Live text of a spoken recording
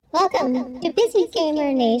Welcome to Busy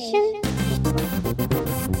Gamer Nation.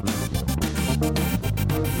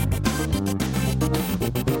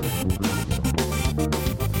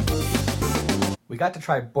 We got to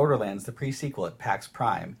try Borderlands the pre-sequel at PAX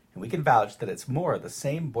Prime, and we can vouch that it's more of the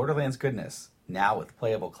same Borderlands goodness, now with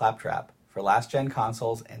playable Claptrap, for last-gen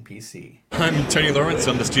consoles and PC. I'm Tony Lawrence,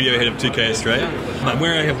 I'm the studio head of 2K Australia. I'm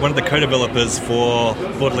one of the co-developers for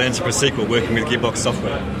Borderlands the pre-sequel, working with Gearbox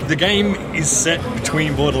Software. The game is set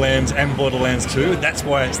between Borderlands and Borderlands 2, that's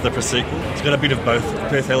why it's the pre-sequel. It's got a bit of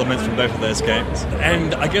both elements from both of those games.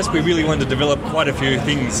 And I guess we really wanted to develop quite a few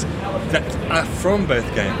things that are from both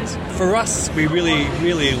games. For us, we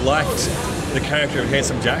really liked the character of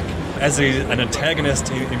Handsome Jack as an antagonist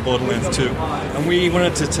in Borderlands 2. And we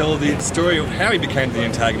wanted to tell the story of how he became the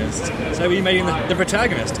antagonist. So we made him the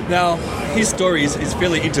protagonist. Now, his story is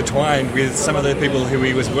fairly intertwined with some of the people who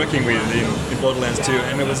he was working with in Borderlands 2,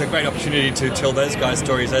 and it was a great opportunity to tell those guys'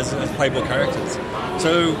 stories as playable characters.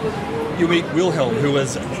 So you meet Wilhelm, who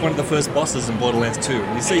was one of the first bosses in Borderlands 2.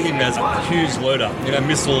 You see him as a huge loader,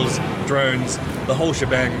 missiles, drones, the whole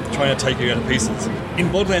shebang, trying to take you out of pieces.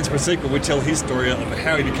 In Borderlands pre-sequel, we tell his story of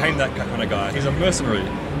how he became that kind of guy. He's a mercenary.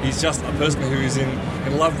 He's just a person who's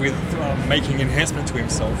in love with making enhancements to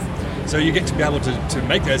himself. So you get to be able to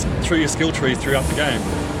make those through your skill tree throughout the game.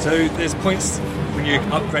 So there's points when you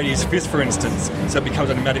upgrade his fist, for instance, so it becomes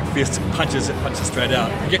a pneumatic fist, punches straight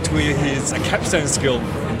out. You get to his capstone skill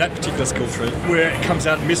in that particular skill tree, where it comes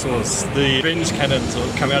out missiles, the revenge cannons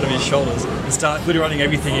will come out of his shoulders and start obliterating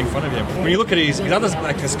everything in front of him. When you look at his other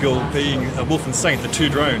acting skill being Wolf and Saint, the two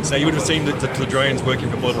drones, now you would have seen the drones working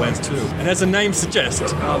for Borderlands 2. And as the name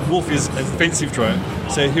suggests, Wolf is an offensive drone,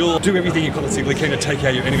 so he'll do everything he possibly can to take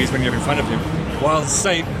out your enemies when you're in front of him, while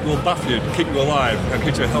Saint will buff you, keep you alive, and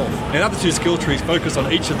keep your health. And the other two skill trees focus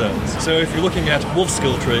on each of those. So if you're looking at Wolf's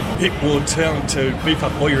skill tree, it will turn to beef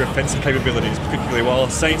up all your offensive capabilities, particularly, while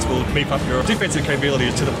Saints will beef up your defensive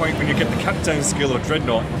capabilities to the point when you get the capstone skill of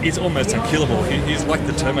Dreadnought, he's almost unkillable. He's like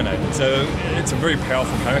the Terminator. So it's a very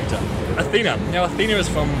powerful character. Athena. Now, Athena is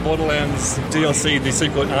from Borderlands DLC, The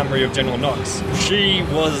Secret Armory of General Knox. She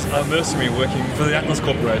was a mercenary working for the Atlas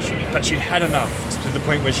Corporation, but she had enough to the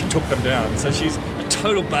point where she took them down. So she's a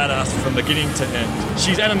total badass from beginning to end.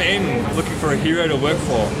 She's at an end looking for a hero to work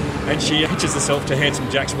for, and she hitches herself to Handsome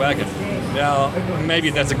Jack's wagon. Now, maybe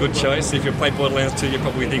that's a good choice. If you play Borderlands 2, you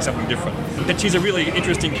probably think something different. But she's a really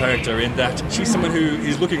interesting character in that she's someone who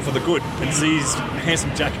is looking for the good and sees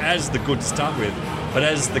Handsome Jack as the good to start with. But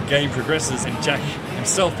as the game progresses and Jack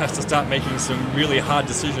himself has to start making some really hard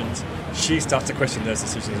decisions, she starts to question those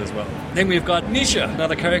decisions as well. Then we've got Nisha,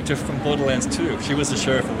 another character from Borderlands 2. She was the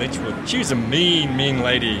sheriff of Lynchwood. She was a mean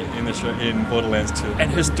lady in Borderlands 2.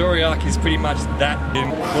 And her story arc is pretty much that in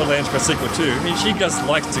Borderlands pre-sequel 2. I mean, she just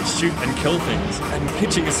likes to shoot and kill things, and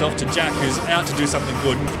pitching herself to Jack, who's out to do something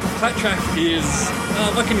good. Claptrap is,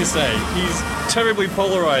 what can you say? He's terribly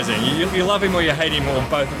polarizing. You love him or you hate him, or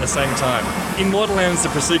both at the same time. In Borderlands the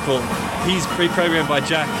pre-sequel, he's pre-programmed by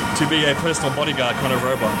Jack to be a personal bodyguard kind of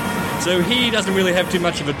robot. So he doesn't really have too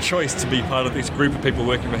much of a choice to be part of this group of people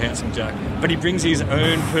working for Handsome Jack. But he brings his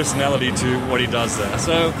own personality to what he does there.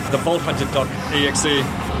 So the Vault Hunter.exe,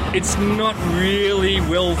 it's not really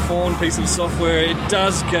well-formed piece of software. It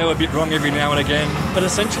does go a bit wrong every now and again. But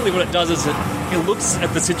essentially what it does is it looks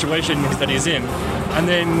at the situation that he's in and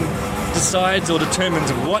then decides or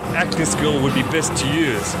determines what acting skill would be best to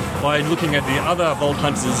use by looking at the other Vault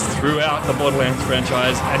Hunters throughout the Borderlands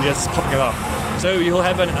franchise and just popping it up. So you'll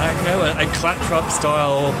have a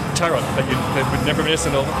Claptrap-style turret that would never miss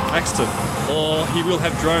an Axton. Or he will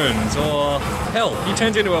have drones, or hell, he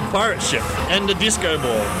turns into a pirate ship and a disco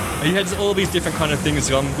ball. He has all these different kind of things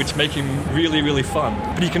which make him really fun.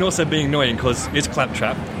 But he can also be annoying because it's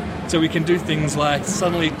Claptrap. So we can do things like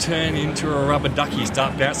suddenly turn into a rubber ducky,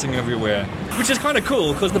 start bouncing everywhere, which is kind of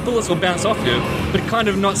cool because the bullets will bounce off you, but kind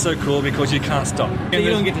of not so cool because you can't stop. So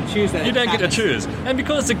you don't get to choose that. You don't get to choose. And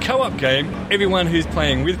because it's a co-op game, everyone who's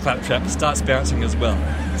playing with Claptrap starts bouncing as well.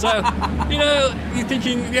 So, you're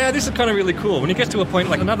thinking, yeah, this is kind of really cool. When you get to a point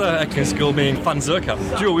like another acting skill being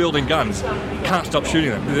Funzerker, dual-wielding guns, can't stop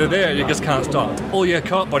shooting them. They're there, you just can't stop. All your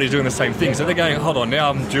co-op buddies doing the same thing, so they're going, hold on, now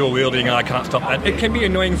I'm dual-wielding and I can't stop that. It can be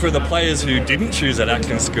annoying for the players who didn't choose that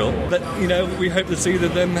acting skill, but, we hope to see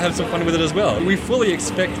that them have some fun with it as well. We fully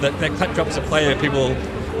expect that Claptrap's a player people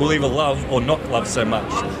will either love or not love so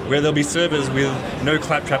much, where there'll be servers with no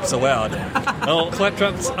Claptraps allowed, or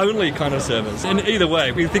Claptraps only kind of servers. And either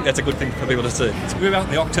way, we think that's a good thing for people to see. So we're out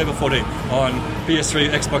on the October 14th on PS3,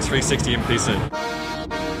 Xbox 360 and PC.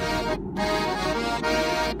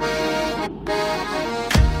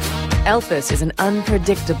 Elpis is an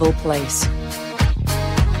unpredictable place.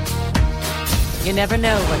 You never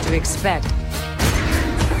know what to expect.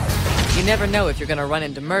 You never know if you're gonna run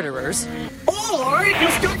into murderers. Or you'll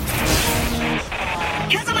start...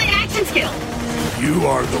 because of my action skill. You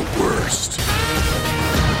are the worst.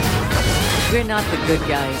 We're not the good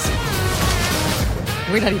guys.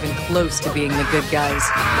 We're not even close to being the good guys.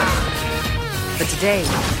 But today,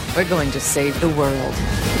 we're going to save the world.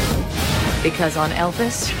 Because on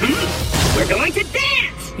Elvis... we're going to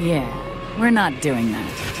dance! Yeah, we're not doing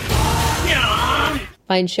that.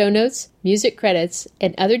 Find show notes, music credits,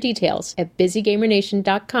 and other details at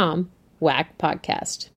busygamernation.com/WAC podcast.